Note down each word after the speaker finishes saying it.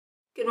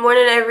Good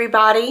morning,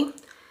 everybody.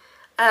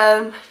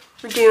 We're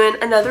doing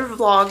another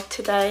vlog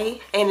today,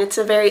 and it's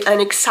a very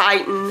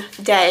unexciting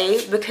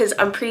day because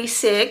I'm pretty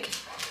sick.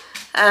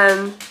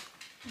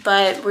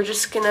 But we're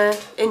just gonna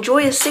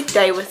enjoy a sick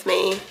day with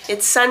me.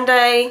 It's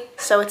Sunday,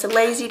 so it's a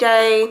lazy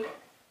day,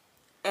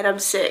 and I'm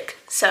sick,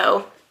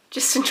 so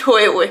just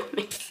enjoy it with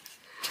me.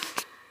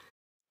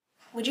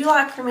 Would you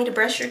like for me to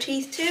brush your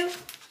teeth too?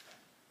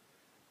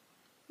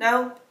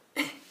 No?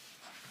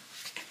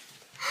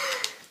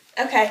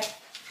 Okay.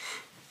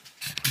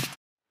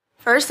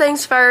 First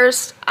things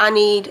first, I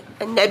need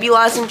a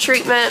nebulizing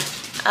treatment.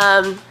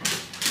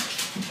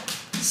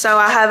 So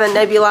I have a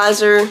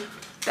nebulizer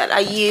that I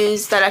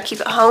use that I keep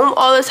at home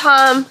all the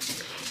time.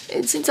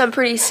 And since I'm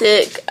pretty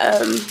sick,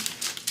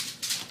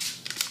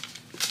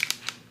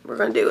 we're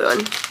gonna do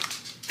one.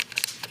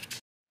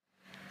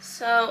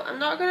 So I'm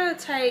not gonna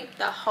take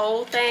the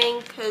whole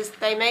thing because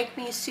they make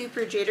me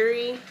super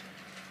jittery,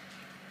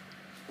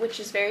 which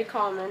is very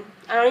common.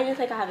 I don't even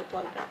think I have it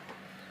plugged up,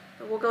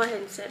 but we'll go ahead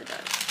and set it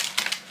up.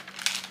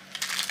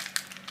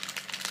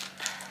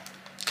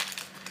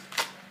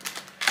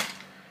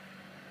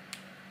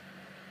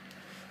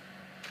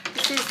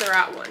 This is the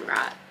right one,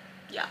 right?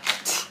 Yeah.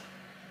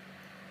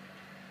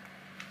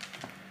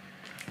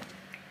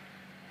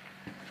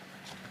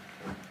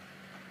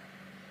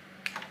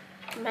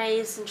 May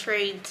is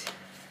intrigued.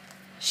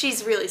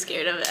 She's really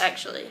scared of it,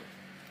 actually.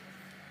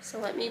 So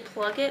let me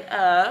plug it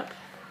up.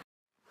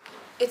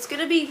 It's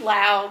gonna be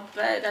loud,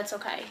 but that's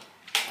okay.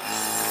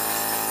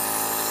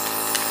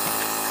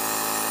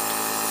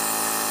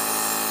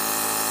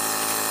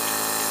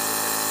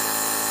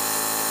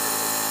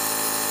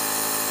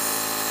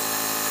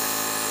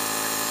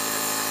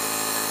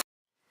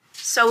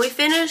 So we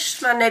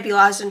finished my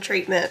nebulizing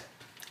treatment,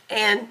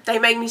 and they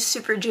make me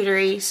super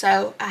jittery,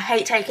 so I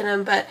hate taking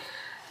them, but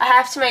I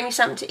have to make me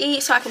something to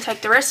eat so I can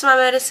take the rest of my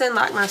medicine,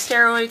 like my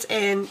steroids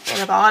and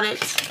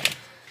antibiotics.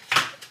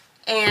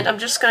 And I'm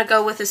just going to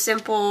go with a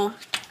simple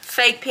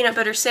fake peanut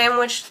butter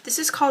sandwich. This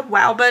is called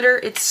Wow Butter.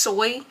 It's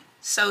soy,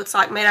 so it's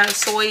like made out of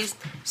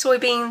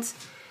soybeans.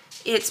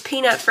 It's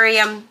peanut free.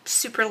 I'm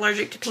super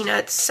allergic to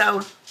peanuts,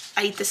 so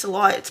I eat this a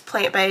lot. It's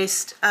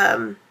plant-based.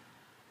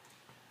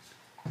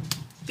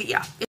 But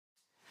yeah,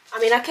 I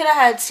mean, I could have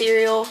had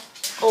cereal,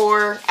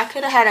 or I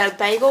could have had a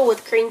bagel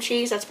with cream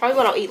cheese. That's probably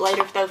what I'll eat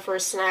later though for a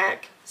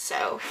snack.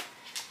 So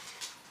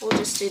we'll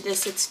just do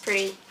this. It's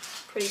pretty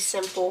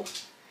simple.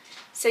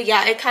 So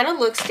yeah, it kind of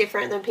looks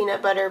different than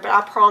peanut butter, but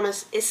I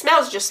promise it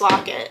smells just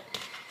like it.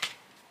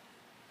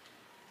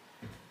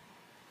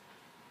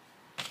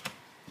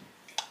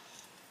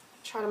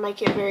 Try to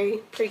make it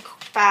pretty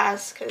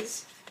fast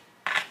because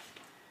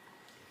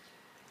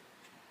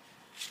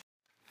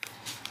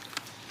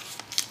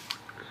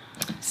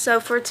so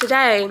for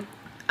today,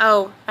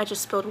 oh, I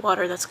just spilled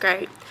water, that's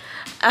great.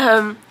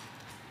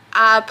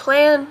 I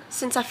plan,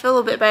 since I feel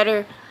a bit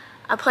better,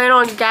 I plan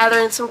on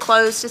gathering some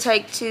clothes to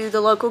take to the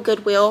local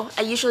Goodwill.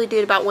 I usually do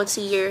it about once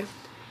a year.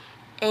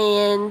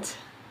 And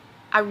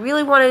I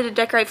really wanted to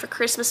decorate for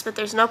Christmas, but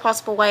there's no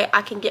possible way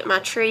I can get my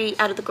tree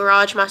out of the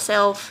garage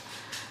myself.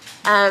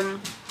 My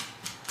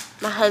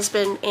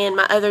husband and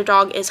my other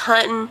dog is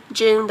hunting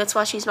June, that's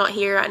why she's not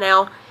here right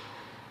now.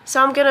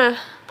 So I'm gonna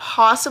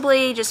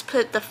possibly just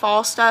put the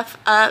fall stuff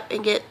up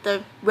and get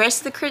the rest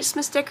of the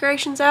Christmas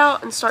decorations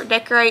out and start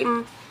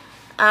decorating,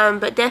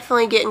 but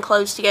definitely getting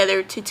clothes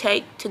together to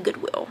take to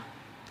Goodwill,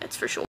 that's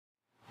for sure.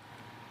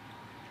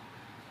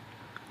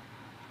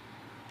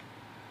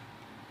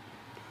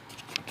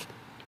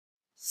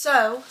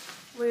 So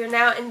we are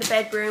now in the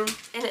bedroom,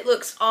 and it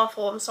looks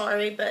awful, I'm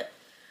sorry, but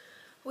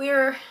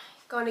we're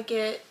going to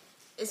get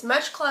as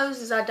much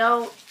clothes as I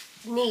don't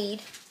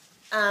need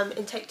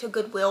and take to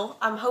Goodwill.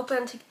 I'm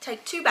hoping to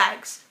take 2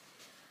 bags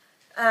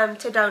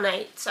to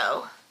donate.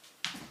 So,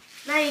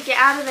 May, get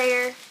out of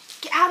there.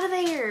 Get out of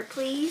there,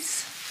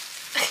 please.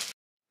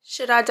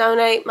 Should I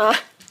donate my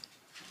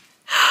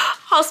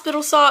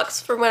hospital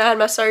socks from when I had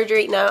my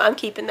surgery? No, I'm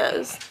keeping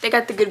those. They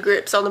got the good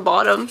grips on the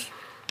bottom.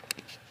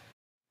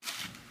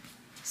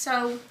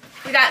 So,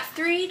 we got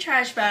 3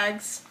 trash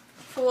bags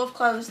full of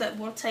clothes that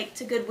we'll take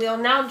to Goodwill.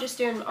 Now I'm just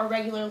doing our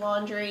regular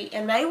laundry,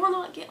 and May will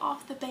not get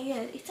off the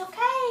bed. It's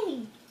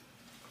okay.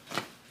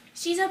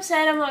 She's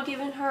upset I'm not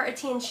giving her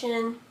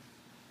attention,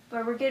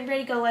 but we're getting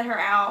ready to go let her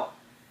out.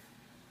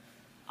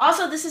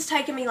 Also, this is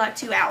taking me like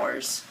 2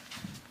 hours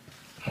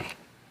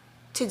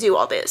to do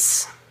all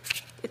this.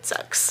 It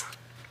sucks.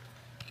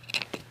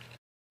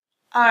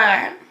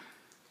 Alright.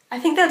 I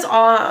think that's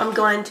all I'm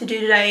going to do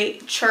today,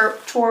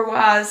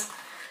 chore-wise.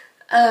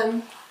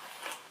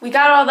 We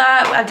got all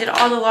that. I did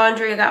all the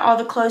laundry. I got all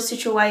the clothes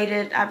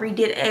situated. I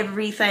redid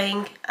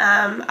everything.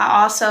 I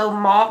also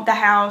mopped the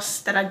house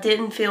that I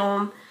didn't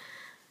film.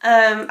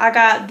 I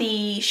got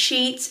the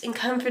sheets and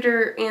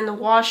comforter in the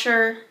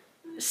washer,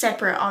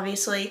 separate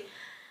obviously.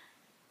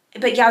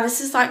 But yeah, this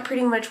is like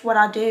pretty much what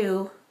I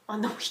do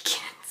on the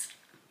weekends.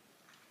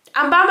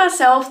 I'm by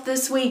myself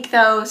this week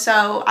though,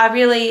 so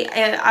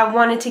I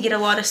wanted to get a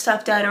lot of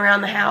stuff done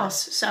around the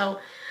house. So,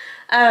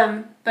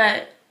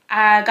 but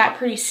I got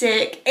pretty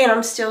sick, and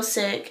I'm still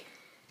sick.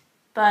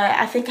 But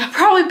I think I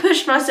probably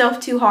pushed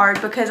myself too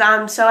hard because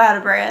I'm so out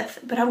of breath.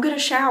 But I'm gonna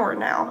shower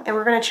now, and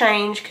we're gonna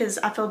change because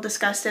I feel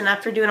disgusting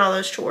after doing all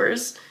those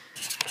chores.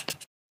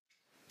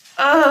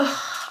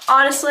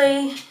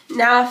 Honestly,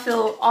 now I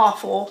feel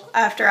awful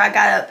after I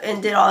got up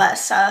and did all that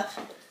stuff.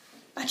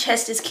 My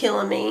chest is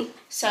killing me.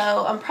 So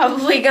I'm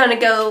probably gonna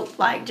go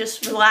like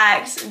just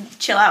relax and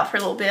chill out for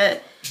a little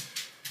bit.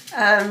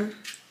 I'm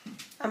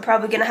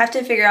probably gonna have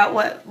to figure out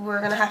what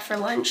we're gonna have for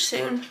lunch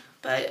soon.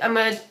 But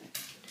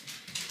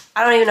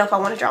I don't even know if I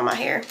want to draw my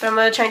hair, but I'm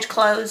going to change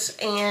clothes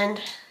and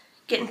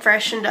getting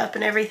freshened up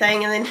and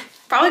everything, and then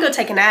probably go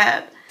take a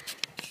nap.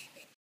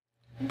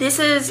 This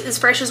is as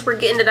fresh as we're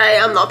getting today.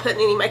 I'm not putting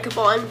any makeup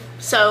on,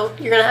 so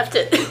you're going to have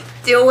to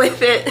deal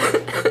with it.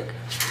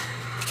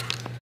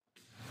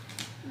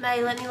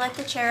 May, let me let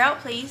the chair out,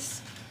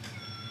 please.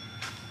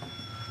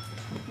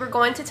 We're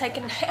going to take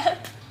a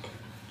nap.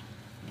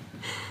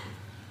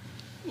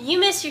 You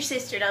miss your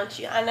sister, don't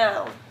you? I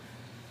know.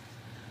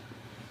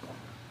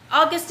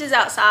 August is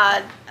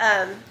outside.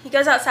 He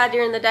goes outside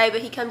during the day,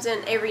 but he comes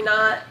in every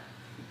night.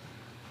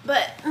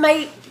 But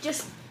May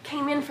just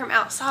came in from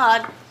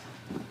outside.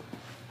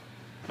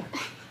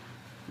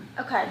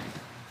 Okay,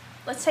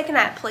 let's take a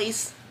nap,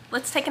 please.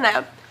 Let's take a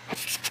nap.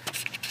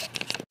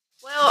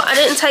 Well, I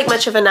didn't take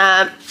much of a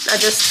nap. I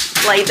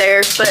just laid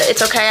there, but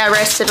it's okay. I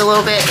rested a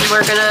little bit, and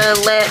we're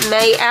gonna let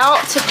May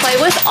out to play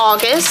with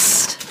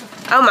August.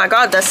 Oh my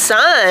God, the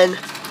sun.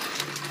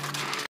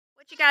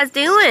 What you guys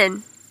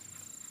doing?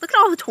 Look at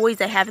all the toys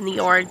they have in the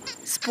yard.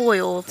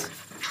 Spoiled.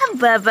 Hi,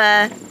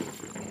 Bubba.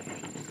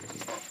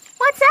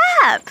 What's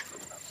up?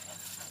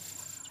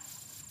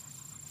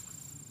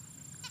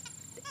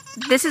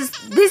 This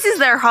is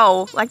their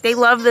hole. Like, they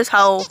love this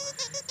hole.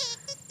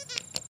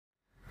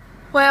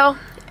 Well,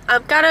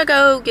 I've got to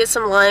go get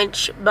some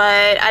lunch,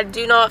 but I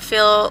do not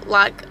feel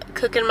like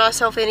cooking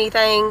myself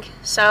anything.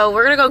 So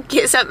we're going to go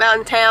get something out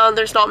in town.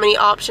 There's not many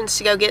options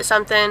to go get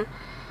something.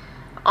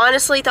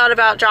 Honestly, thought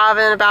about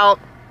driving about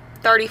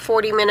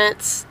 30-40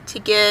 minutes to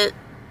get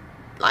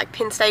like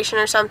Penn Station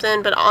or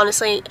something, but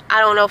honestly I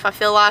don't know if I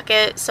feel like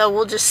it, so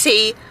we'll just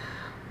see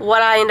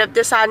what I end up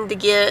deciding to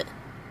get.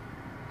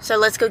 So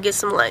let's go get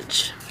some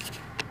lunch.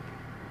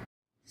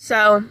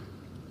 So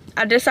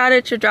I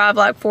decided to drive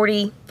like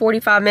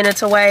 40-45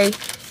 minutes away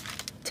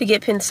to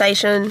get Penn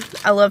Station.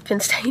 I love Penn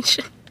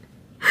Station.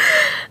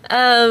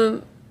 I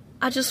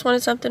just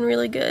wanted something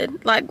really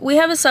good. Like, we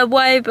have a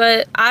Subway,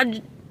 but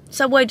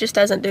Subway just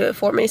doesn't do it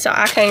for me, so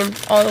I came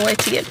all the way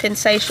to get Penn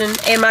Station,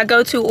 and my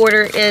go-to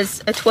order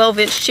is a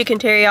 12-inch chicken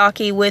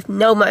teriyaki with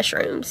no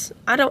mushrooms.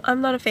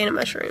 I'm not a fan of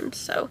mushrooms,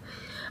 so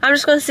I'm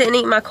just gonna sit and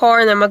eat in my car,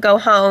 and then I'm gonna go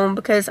home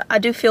because I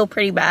do feel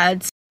pretty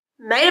bad.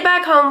 Made it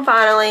back home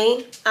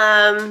finally.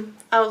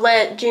 I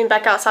let June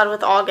back outside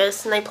with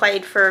August, and they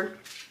played for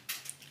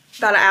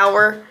about an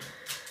hour.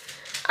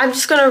 I'm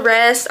just gonna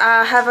rest.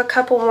 I have a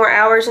couple more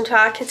hours until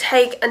I can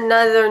take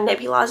another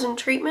nebulizing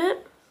treatment,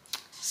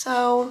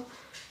 so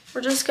we're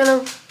just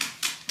gonna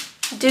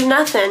do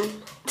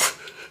nothing.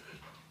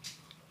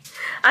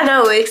 I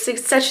know, it's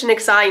such an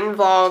exciting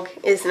vlog,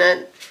 isn't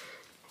it?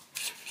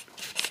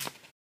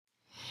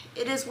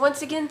 It is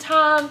once again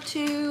time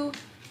to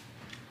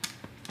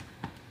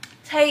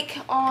take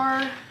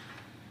our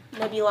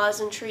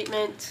nebulizing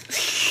treatment.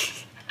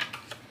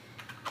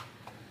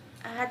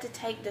 I had to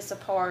take this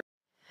apart.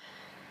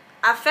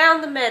 I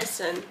found the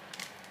medicine.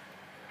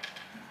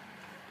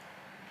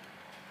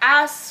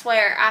 I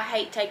swear I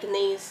hate taking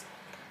these.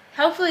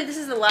 Hopefully this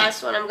is the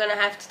last one I'm going to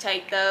have to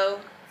take,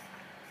 though.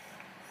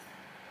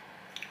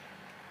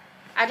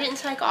 I didn't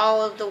take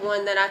all of the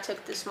one that I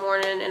took this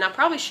morning, and I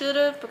probably should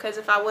have, because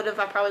if I would have,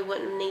 I probably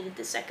wouldn't have needed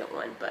the second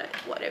one, but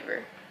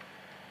whatever.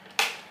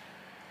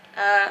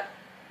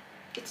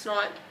 It's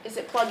not. Is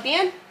it plugged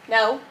in?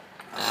 No.